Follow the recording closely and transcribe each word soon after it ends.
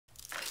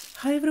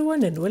Hi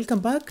everyone and welcome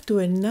back to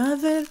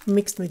another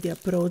mixed media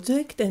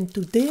project, and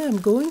today I'm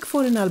going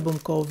for an album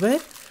cover.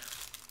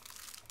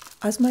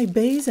 As my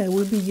base I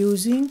will be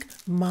using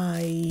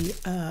my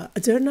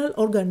journal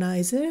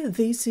organizer.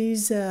 This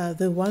is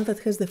the one that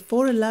has the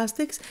 4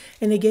 elastics,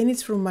 and again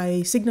it's from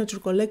my signature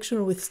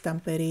collection with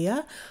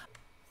Stamperia.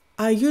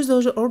 I use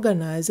those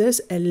organizers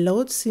a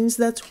lot since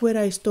that's where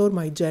I store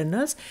my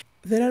journals.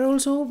 There are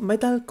also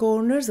metal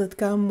corners that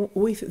come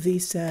with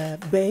this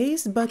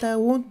base, but I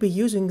won't be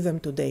using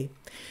them today.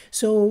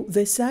 So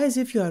the size,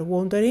 if you are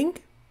wondering,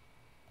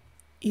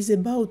 is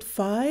about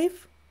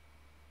 5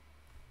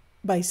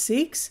 by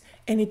 6,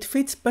 and it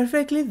fits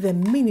perfectly the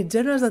mini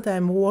journals that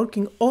I'm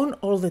working on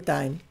all the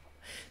time.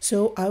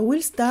 So I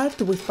will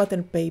start with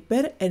pattern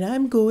paper, and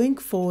I'm going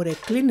for a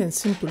clean and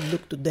simple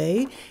look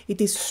today.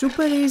 It is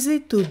super easy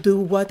to do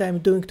what I'm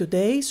doing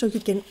today, so you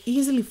can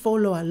easily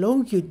follow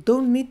along. You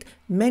don't need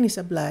many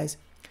supplies.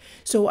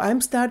 So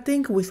I'm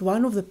starting with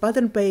one of the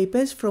pattern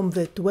papers from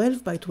the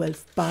 12 by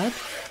 12 pad,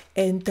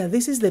 and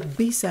this is the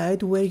B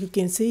side, where you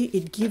can see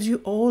it gives you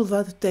all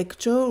that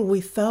texture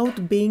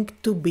without being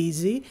too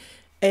busy.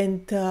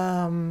 And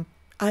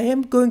I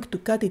am going to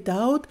cut it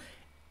out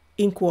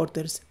in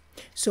quarters.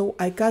 So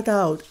I cut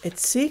out at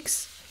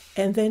 6,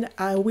 and then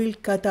I will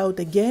cut out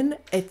again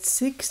at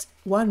 6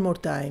 one more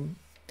time.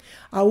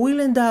 I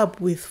will end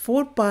up with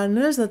 4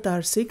 panels that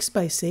are 6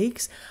 by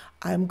 6.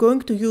 I'm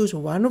going to use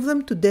one of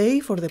them today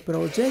for the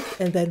project,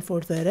 and then for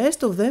the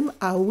rest of them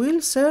I will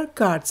share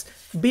cards,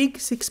 big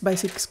 6 by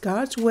 6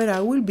 cards, where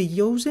I will be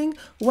using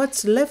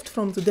what's left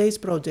from today's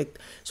project.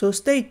 So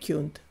stay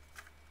tuned.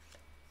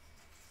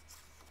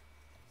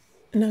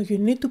 Now you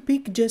need to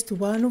pick just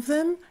one of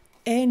them.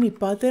 Any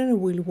pattern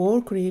will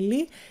work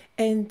really,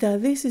 and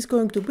this is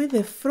going to be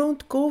the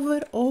front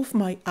cover of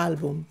my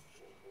album.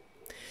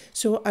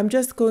 So I'm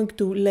just going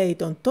to lay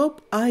it on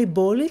top,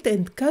 eyeball it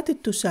and cut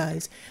it to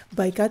size.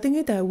 By cutting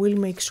it I will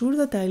make sure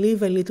that I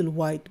leave a little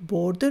white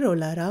border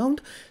all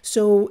around.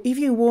 So if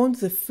you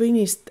want the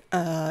finished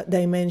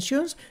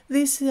dimensions,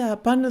 this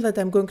panel that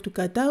I'm going to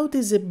cut out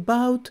is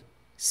about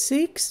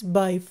 6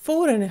 by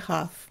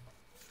 4.5.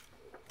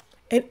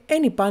 And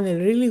any panel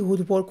really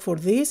would work for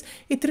this.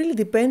 It really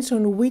depends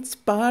on which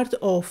part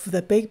of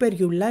the paper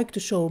you like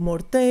to show more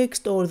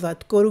text, or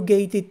that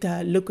corrugated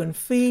look and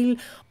feel.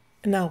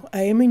 Now,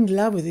 I am in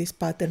love with this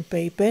pattern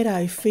paper.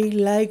 I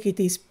feel like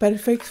it is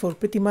perfect for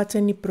pretty much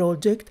any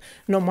project,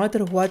 no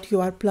matter what you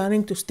are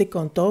planning to stick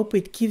on top.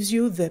 It gives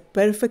you the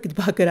perfect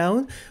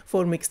background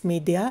for mixed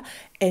media.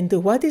 And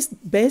what is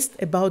best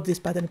about this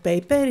pattern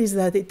paper is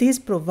that it is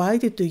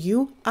provided to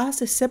you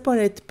as a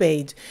separate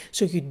page.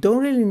 So you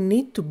don't really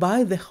need to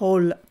buy the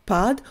whole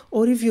pad,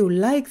 or if you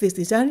like this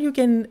design, you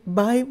can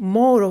buy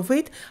more of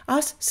it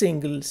as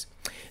singles.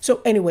 So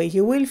anyway,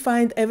 you will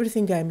find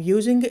everything I'm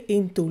using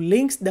into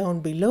links down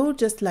below,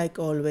 just like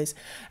always.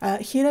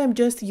 Here I'm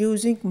just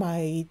using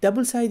my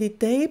double-sided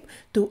tape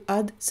to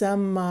add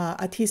some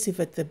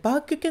adhesive at the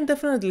back. You can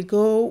definitely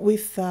go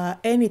with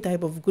any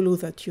type of glue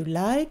that you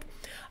like.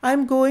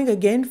 I'm going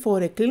again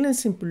for a clean and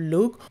simple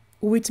look,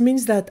 which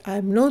means that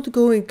I'm not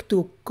going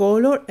to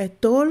color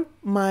at all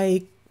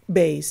my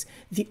base.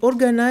 The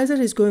organizer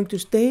is going to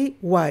stay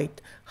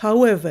white.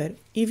 However,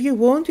 if you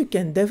want, you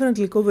can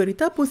definitely cover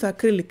it up with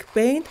acrylic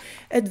paint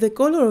at the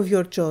color of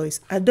your choice.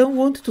 I don't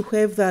want to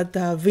have that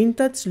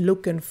vintage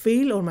look and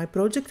feel on my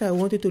project. I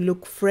want it to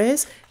look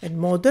fresh and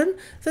modern.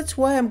 That's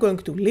why I'm going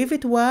to leave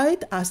it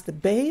white as the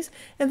base,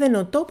 and then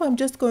on top I'm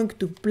just going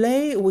to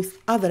play with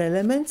other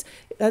elements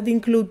that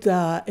include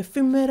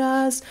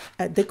ephemeras,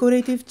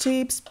 decorative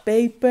chips,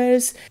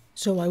 papers.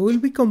 So I will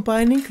be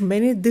combining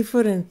many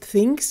different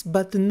things,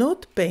 but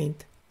not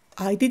paint.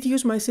 I did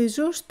use my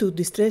scissors to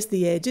distress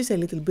the edges a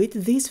little bit.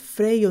 This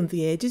fray on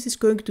the edges is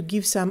going to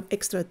give some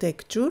extra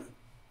texture.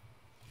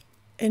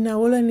 And now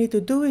all I need to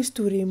do is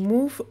to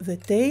remove the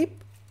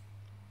tape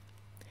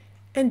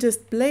and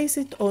just place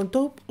it on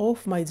top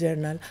of my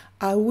journal.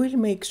 I will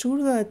make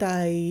sure that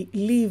I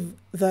leave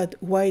that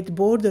white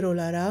border all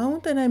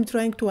around, and I'm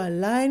trying to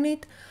align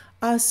it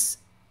as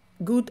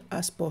good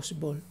as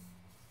possible.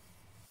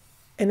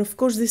 And of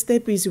course this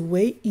step is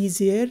way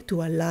easier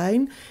to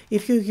align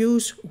if you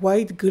use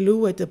white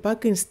glue at the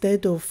back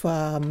instead of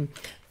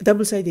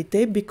double-sided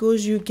tape,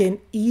 because you can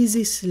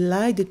easily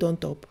slide it on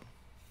top.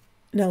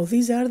 Now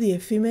these are the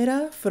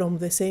ephemera from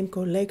the same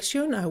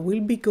collection. I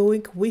will be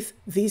going with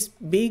this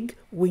big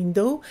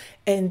window,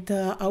 and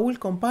I will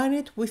combine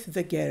it with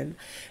the girl.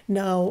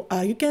 Now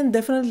you can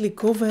definitely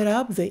cover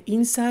up the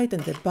inside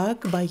and the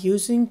back by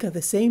using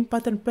the same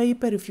pattern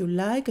paper if you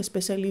like,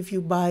 especially if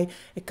you buy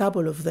a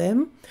couple of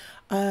them.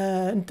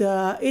 And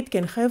it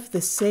can have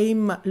the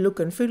same look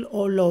and feel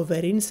all over,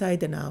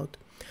 inside and out.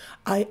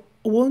 I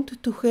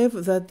want to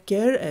have that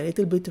gear a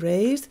little bit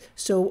raised,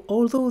 so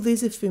although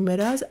these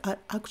ephemeras are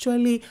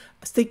actually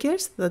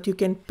stickers that you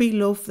can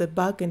peel off the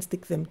back and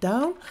stick them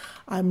down,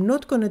 I'm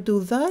not going to do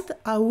that.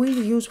 I will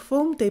use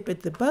foam tape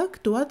at the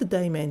back to add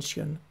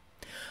dimension.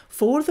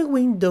 For the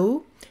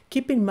window,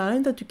 keep in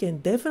mind that you can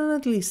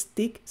definitely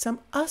stick some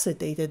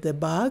acetate at the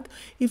back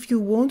if you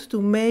want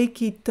to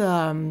make it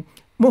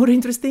more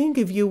interesting,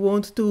 if you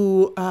want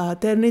to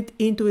turn it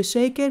into a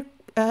shaker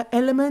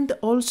element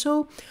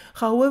also.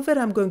 However,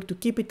 I'm going to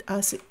keep it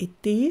as it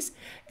is,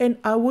 and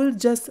I will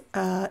just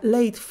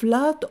lay it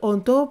flat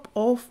on top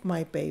of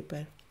my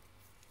paper.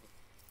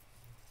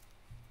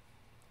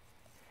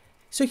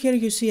 So here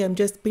you see I'm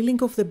just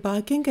peeling off the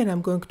backing and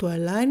I'm going to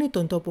align it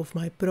on top of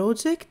my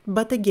project,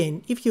 but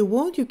again, if you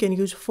want, you can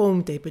use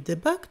foam tape at the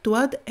back to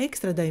add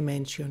extra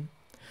dimension.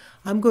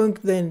 I'm going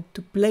then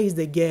to place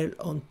the girl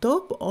on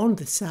top, on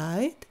the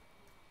side.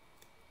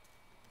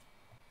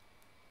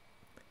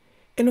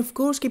 And of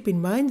course, keep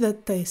in mind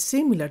that a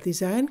similar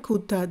design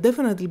could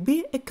definitely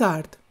be a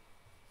card.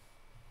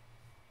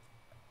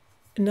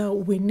 Now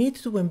we need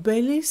to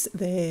embellish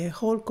the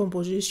whole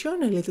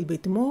composition a little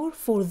bit more.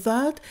 For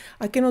that,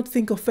 I cannot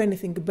think of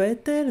anything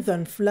better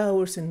than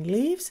flowers and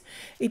leaves.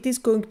 It is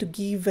going to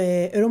give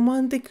a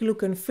romantic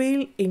look and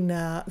feel in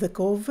the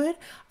cover.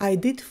 I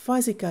did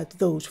fuzzy cut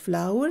those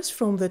flowers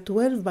from the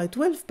 12 by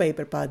 12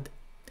 paper pad.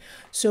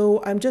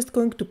 So I'm just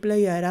going to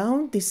play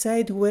around,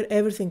 decide where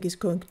everything is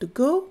going to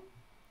go.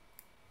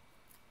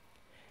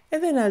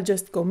 And then I'll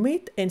just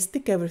commit and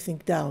stick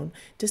everything down.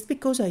 Just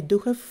because I do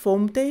have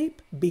foam tape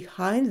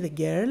behind the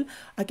girl,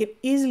 I can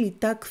easily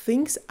tuck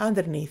things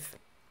underneath.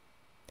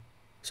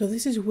 So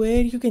this is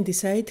where you can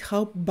decide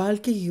how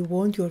bulky you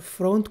want your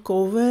front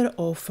cover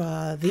of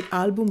the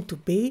album to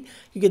be.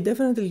 You can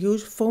definitely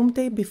use foam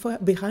tape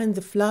behind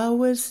the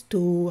flowers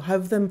to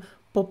have them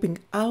popping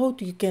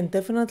out. You can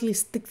definitely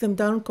stick them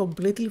down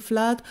completely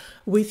flat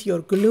with your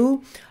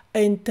glue.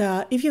 And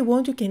if you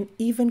want, you can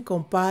even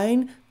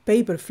combine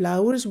paper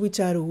flowers, which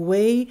are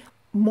way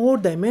more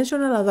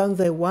dimensional than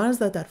the ones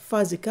that are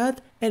fuzzy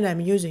cut and I'm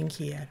using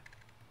here.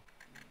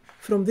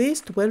 From this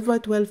 12 by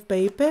 12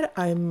 paper,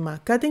 I'm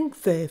cutting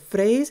the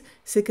phrase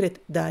Secret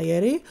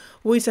Diary,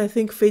 which I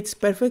think fits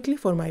perfectly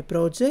for my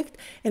project.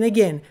 And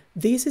again,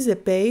 this is a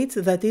page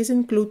that is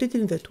included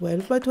in the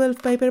 12 by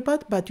 12 paper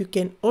pad, but you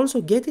can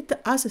also get it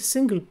as a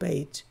single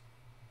page.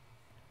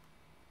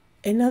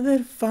 Another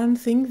fun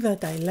thing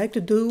that I like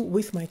to do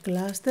with my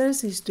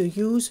clusters is to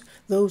use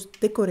those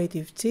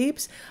decorative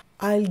chips.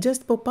 I'll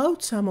just pop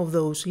out some of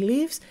those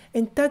leaves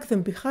and tuck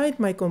them behind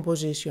my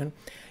composition.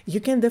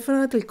 You can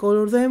definitely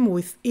color them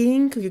with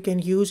ink, you can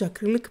use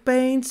acrylic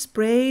paint,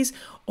 sprays,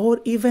 or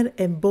even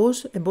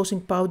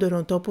embossing powder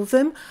on top of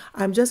them.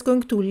 I'm just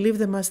going to leave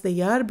them as they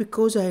are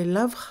because I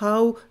love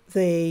how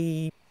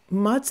they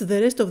match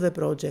the rest of the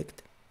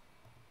project.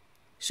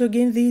 So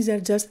again, these are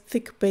just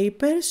thick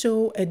paper,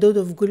 so a dot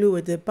of glue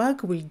at the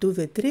back will do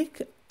the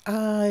trick.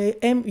 I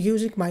am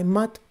using my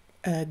matte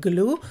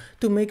glue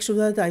to make sure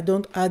that I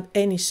don't add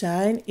any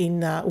shine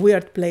in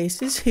weird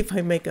places if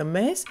I make a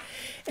mess.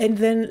 And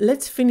then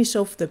let's finish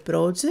off the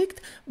project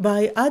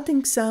by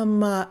adding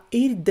some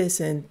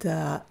iridescent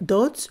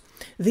dots.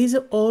 These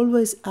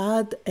always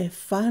add a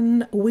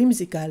fun,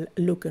 whimsical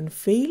look and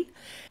feel.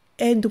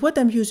 And what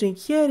I'm using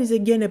here is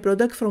again a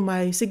product from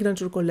my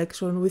signature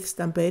collection with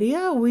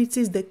Stamperia, which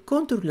is the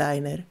contour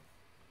liner.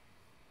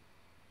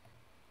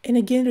 And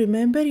again,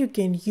 remember, you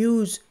can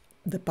use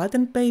the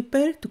pattern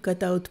paper to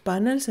cut out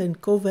panels and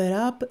cover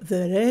up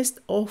the rest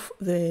of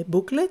the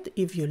booklet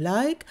if you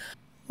like,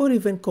 or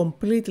even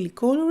completely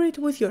color it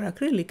with your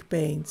acrylic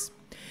paints.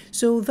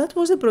 So that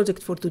was the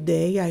project for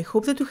today. I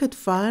hope that you had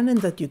fun and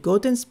that you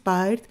got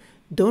inspired.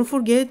 Don't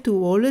forget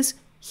to always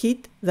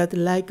hit that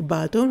like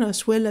button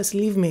as well as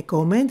leave me a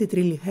comment, it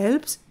really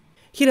helps.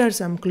 Here are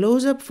some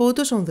close-up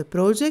photos on the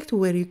project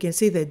where you can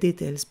see the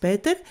details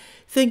better.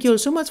 Thank you all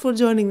so much for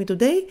joining me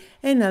today,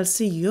 and I'll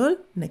see you all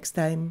next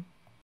time.